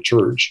view of the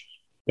church.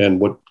 And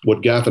what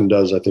Gaffin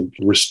does, I think,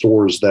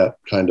 restores that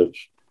kind of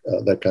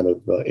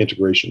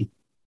integration.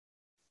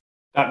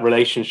 That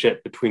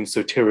relationship between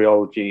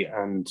soteriology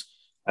and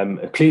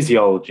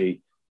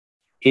ecclesiology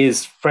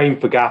is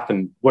framed for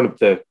Gaffin. One of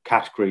the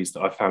categories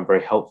that I found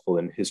very helpful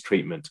in his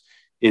treatment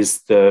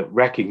is the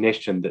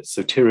recognition that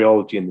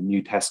soteriology in the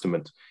New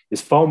Testament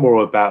is far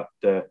more about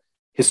the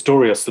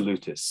historia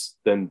salutis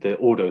than the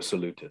ordo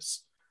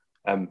salutis.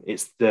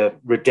 It's the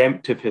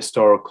redemptive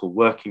historical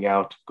working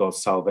out of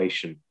God's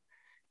salvation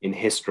in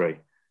history,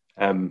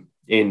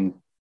 in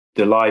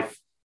the life,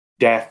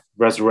 death,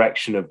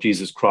 resurrection of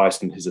Jesus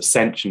Christ and his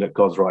ascension at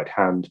God's right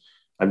hand,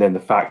 and then the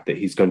fact that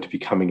he's going to be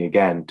coming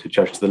again to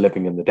judge the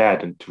living and the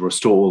dead and to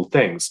restore all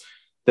things,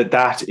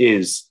 that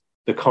is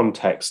the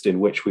context in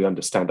which we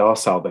understand our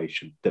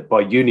salvation, that by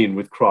union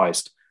with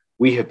Christ,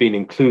 we have been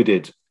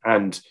included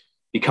and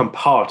become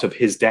part of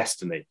his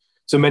destiny.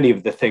 So many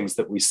of the things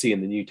that we see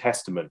in the New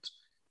Testament,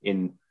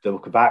 in the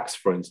book of Acts,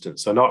 for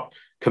instance, are not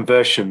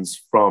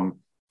conversions from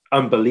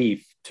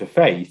unbelief to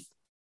faith,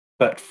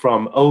 but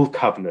from old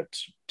covenant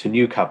to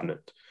new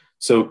covenant.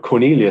 So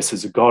Cornelius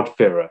is a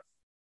God-fearer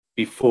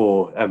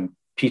before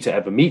Peter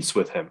ever meets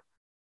with him.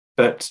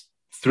 But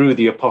through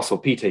the Apostle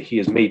Peter, he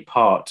is made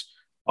part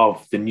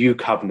of the new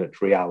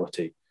covenant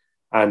reality.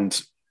 And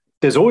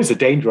there's always a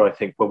danger, I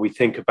think, when we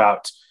think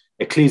about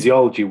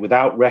ecclesiology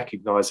without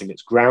recognizing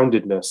its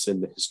groundedness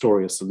in the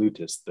Historia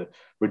Salutis, the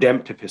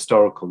redemptive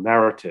historical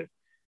narrative.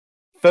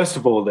 First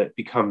of all, it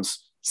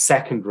becomes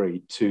secondary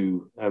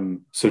to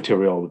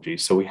soteriology.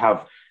 So we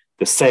have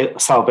the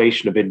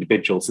salvation of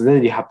individuals, and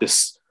then you have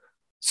this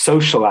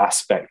social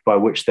aspect by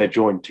which they're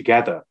joined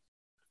together.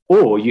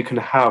 Or you can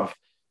have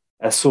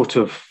a sort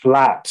of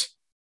flat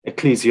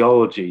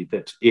ecclesiology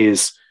that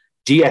is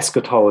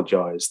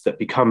de-eschatologized, that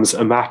becomes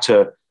a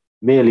matter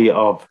merely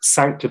of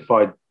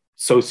sanctified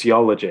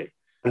sociology.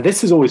 And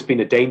this has always been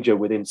a danger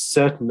within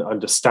certain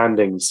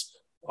understandings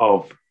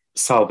of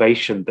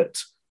salvation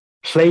that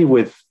play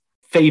with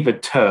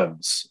favored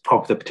terms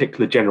of the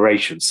particular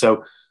generation.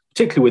 So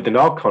particularly within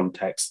our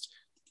context,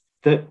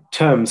 the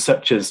terms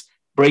such as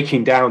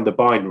breaking down the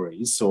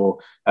binaries, or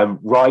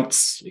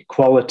rights,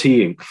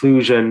 equality,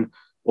 inclusion,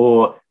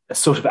 or a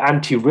sort of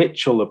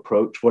anti-ritual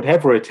approach,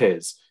 whatever it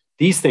is,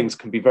 these things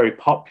can be very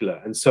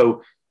popular. And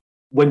so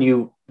when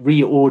you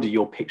reorder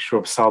your picture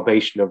of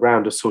salvation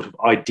around a sort of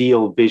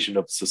ideal vision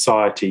of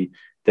society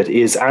that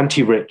is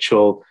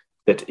anti-ritual,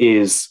 that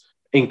is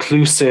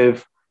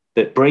inclusive,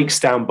 that breaks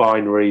down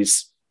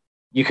binaries,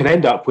 you can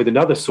end up with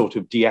another sort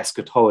of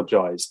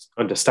de-eschatologized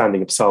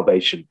understanding of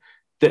salvation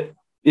that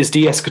is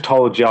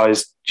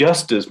de-eschatologized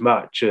just as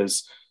much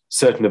as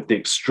certain of the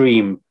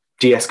extreme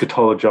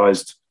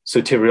de-eschatologized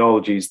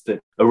soteriologies that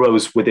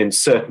arose within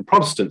certain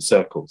Protestant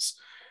circles.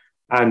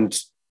 And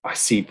I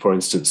see, for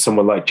instance,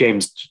 someone like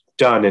James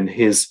Dunn in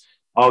his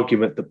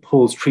argument that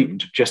Paul's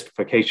treatment of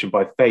justification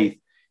by faith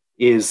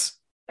is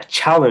a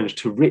challenge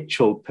to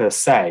ritual per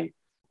se,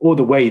 or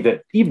the way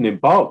that even in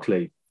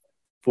Berkeley,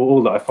 for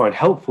all that I find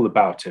helpful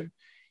about him,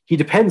 he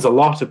depends a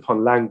lot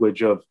upon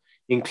language of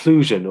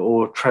inclusion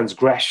or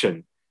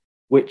transgression,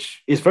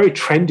 which is very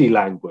trendy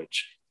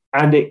language.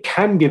 And it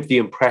can give the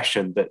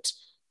impression that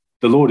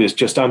the Lord is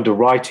just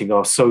underwriting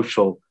our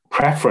social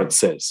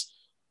preferences.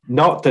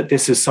 Not that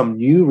this is some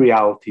new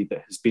reality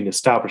that has been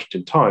established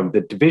in time.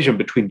 The division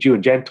between Jew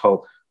and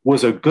Gentile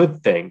was a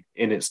good thing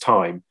in its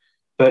time,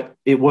 but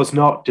it was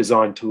not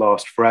designed to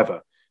last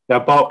forever. Now,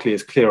 Berkeley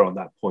is clear on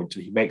that point,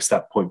 and he makes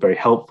that point very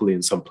helpfully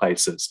in some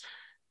places.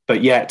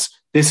 But yet,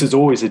 this is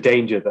always a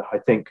danger that I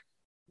think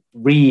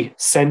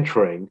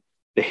re-centering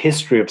the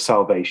history of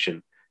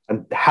salvation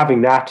and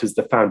having that as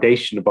the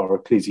foundation of our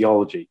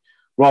ecclesiology,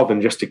 rather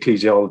than just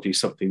ecclesiology,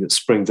 something that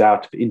springs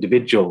out of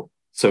individual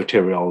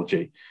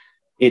soteriology,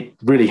 it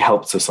really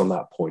helps us on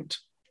that point.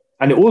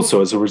 And it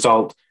also, as a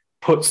result,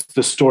 puts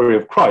the story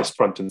of Christ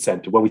front and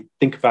center. When we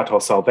think about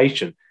our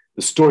salvation,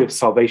 the story of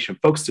salvation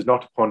focuses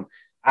not upon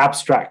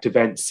abstract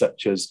events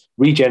such as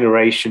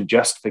regeneration,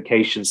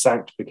 justification,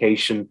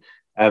 sanctification,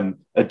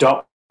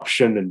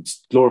 adoption, and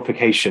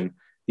glorification,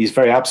 these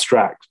very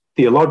abstract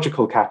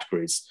theological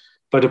categories,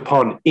 but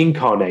upon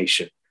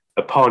incarnation,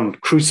 upon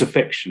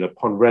crucifixion,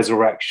 upon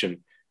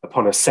resurrection,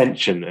 upon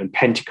ascension and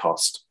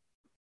Pentecost.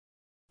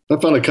 I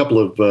found a couple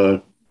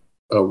of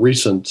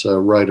recent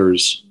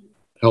writers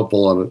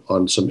helpful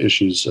on some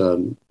issues.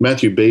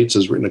 Matthew Bates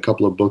has written a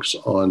couple of books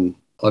on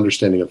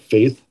understanding of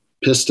faith,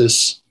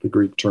 pistis, the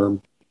Greek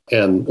term.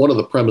 And one of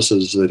the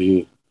premises that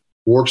he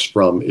works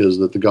from is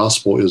that the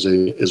gospel is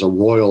a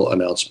royal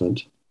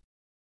announcement.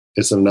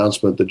 It's an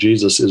announcement that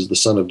Jesus is the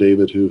Son of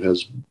David who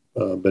has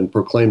been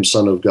proclaimed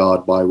Son of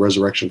God by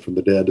resurrection from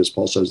the dead, as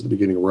Paul says at the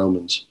beginning of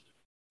Romans.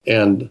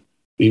 And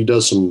he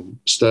does some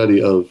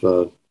study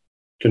of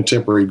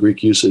contemporary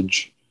Greek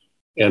usage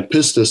and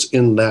pistis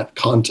in that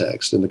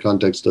context, in the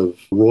context of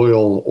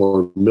royal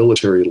or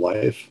military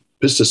life.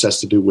 Pistis has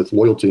to do with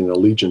loyalty and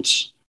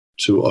allegiance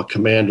to a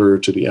commander,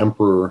 to the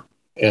emperor.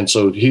 And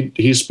so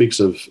he speaks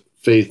of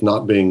faith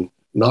not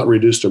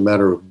reduced to a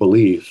matter of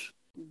belief.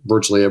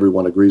 Virtually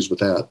everyone agrees with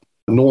that,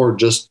 nor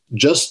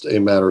just a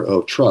matter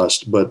of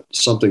trust, but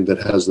something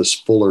that has this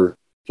fuller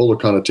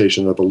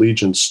connotation of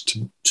allegiance.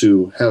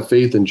 To have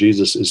faith in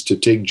Jesus is to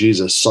take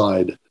Jesus'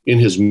 side in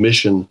his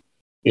mission,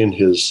 in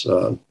his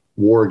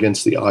war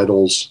against the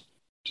idols,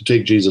 to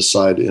take Jesus'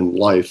 side in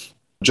life.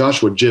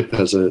 Joshua Jipp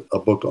has a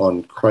book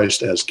on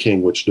Christ as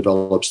King, which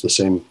develops the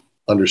same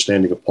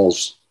understanding of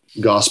Paul's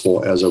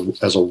gospel as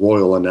a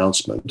royal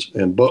announcement.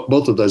 And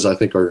both of those, I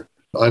think,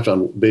 I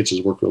found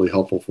Bates's work really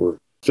helpful for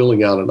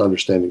filling out an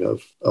understanding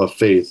of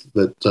faith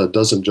that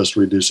doesn't just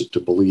reduce it to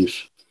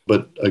belief,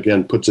 but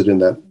again puts it in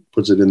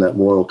that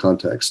royal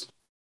context.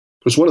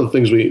 Because one of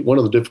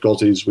the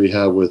difficulties we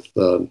have with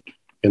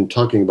in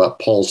talking about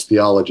Paul's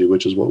theology,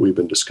 which is what we've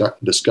been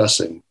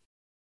discussing,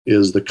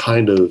 is the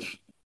kind of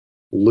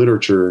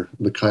literature,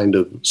 the kind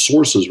of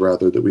sources,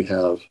 rather, that we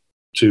have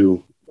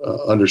to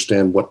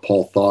understand what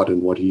Paul thought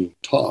and what he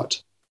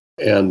taught.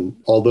 And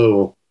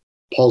although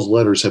Paul's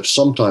letters have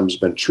sometimes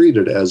been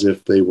treated as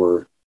if they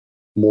were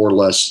more or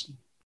less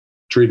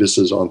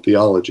treatises on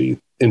theology,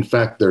 in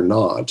fact, they're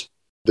not.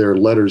 They're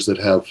letters that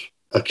have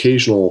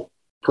occasional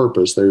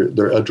purpose.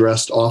 They're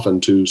addressed often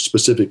to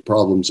specific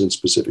problems in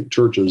specific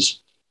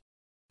churches,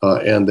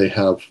 and they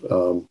have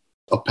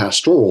a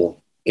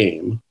pastoral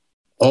aim,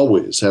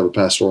 always have a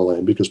pastoral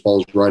aim, because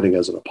Paul's writing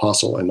as an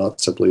apostle and not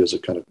simply as a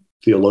kind of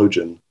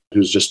theologian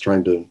who's just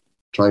trying to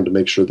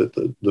make sure that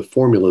the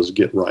formulas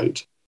get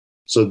right.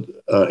 So,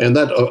 and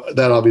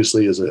that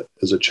obviously is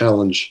a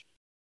challenge,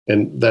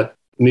 and that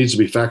needs to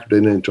be factored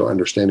into our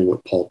understanding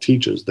what Paul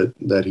teaches,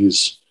 that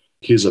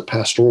he's a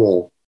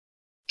pastoral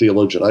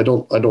theologian.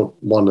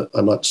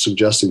 I'm not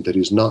suggesting that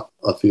he's not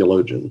a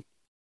theologian.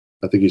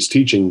 I think he's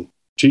teaching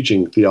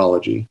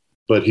theology,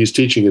 but he's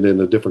teaching it in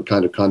a different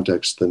kind of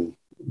context than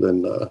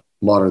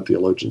modern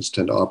theologians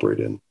tend to operate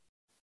in.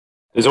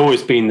 There's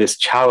always been this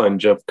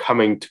challenge of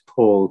coming to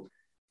Paul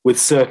with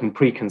certain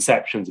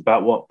preconceptions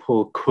about what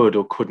Paul could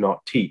or could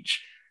not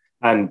teach.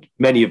 And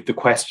many of the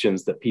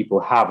questions that people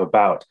have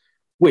about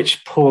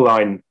which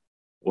Pauline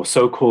or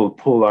so-called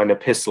Pauline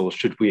epistles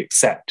should we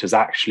accept as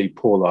actually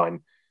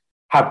Pauline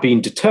have been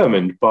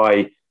determined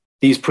by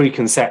these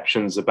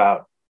preconceptions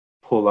about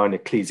Pauline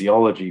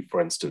ecclesiology,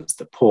 for instance,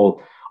 that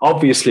Paul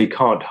obviously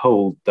can't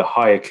hold the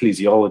high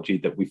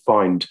ecclesiology that we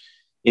find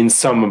in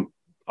some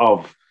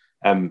of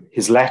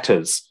his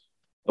letters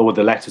or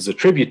the letters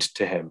attributed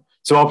to him.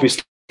 So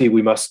obviously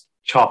we must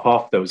chop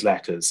off those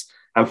letters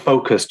and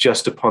focus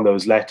just upon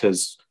those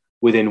letters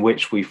within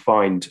which we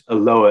find a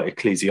lower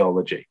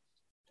ecclesiology.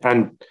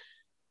 And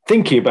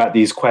thinking about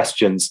these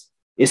questions,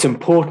 it's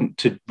important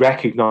to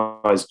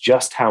recognize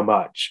just how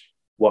much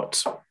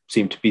what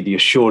seem to be the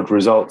assured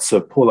results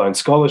of Pauline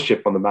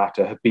scholarship on the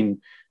matter have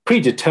been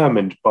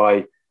predetermined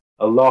by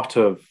a lot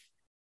of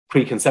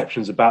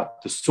preconceptions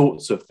about the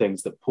sorts of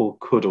things that Paul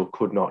could or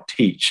could not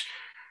teach.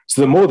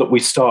 So the more that we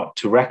start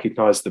to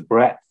recognize the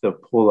breadth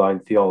of Pauline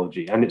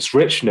theology and its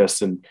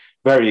richness and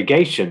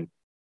variegation,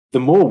 the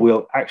more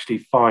we'll actually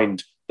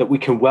find that we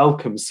can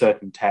welcome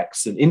certain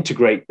texts and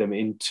integrate them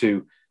into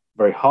the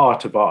very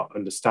heart of our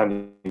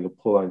understanding of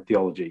Pauline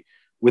theology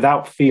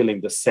without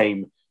feeling the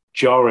same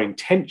jarring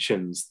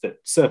tensions that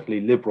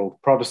certainly liberal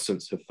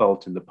Protestants have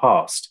felt in the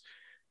past.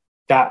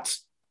 That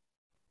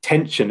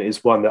tension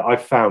is one that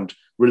I've found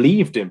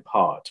relieved in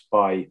part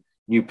by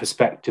new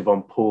perspective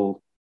on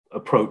Paul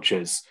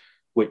approaches,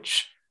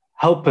 which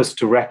help us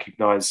to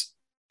recognize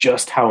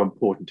just how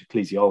important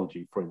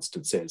ecclesiology, for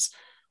instance, is,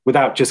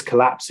 without just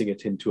collapsing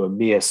it into a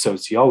mere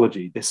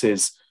sociology. This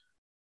is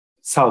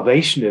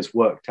salvation is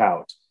worked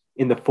out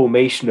in the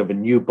formation of a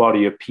new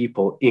body of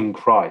people in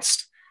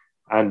Christ.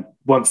 And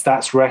once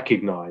that's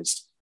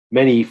recognized,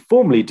 many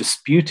formerly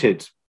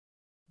disputed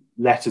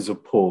letters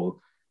of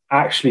Paul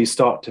actually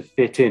start to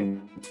fit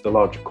into the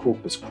larger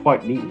corpus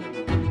quite neatly.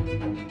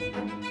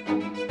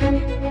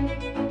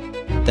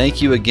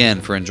 Thank you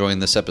again for enjoying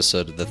this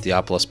episode of the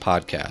Theopolis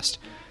Podcast.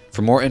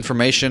 For more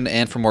information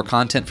and for more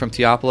content from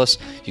Theopolis,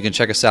 you can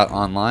check us out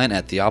online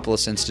at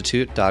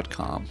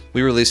theopolisinstitute.com.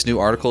 We release new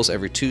articles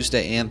every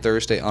Tuesday and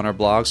Thursday on our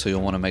blog, so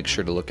you'll want to make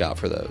sure to look out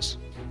for those.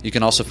 You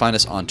can also find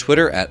us on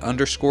Twitter at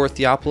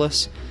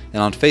 _Theopolis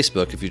and on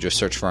Facebook if you just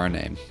search for our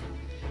name.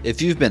 If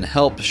you've been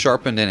helped,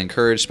 sharpened, and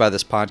encouraged by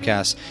this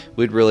podcast,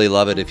 we'd really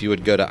love it if you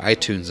would go to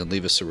iTunes and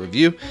leave us a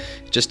review.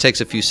 It just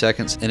takes a few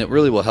seconds, and it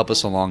really will help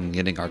us along in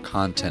getting our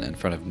content in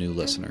front of new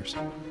listeners.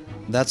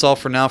 That's all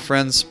for now,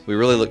 friends. We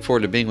really look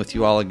forward to being with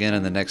you all again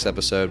in the next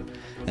episode.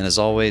 And as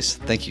always,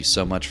 thank you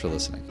so much for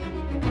listening.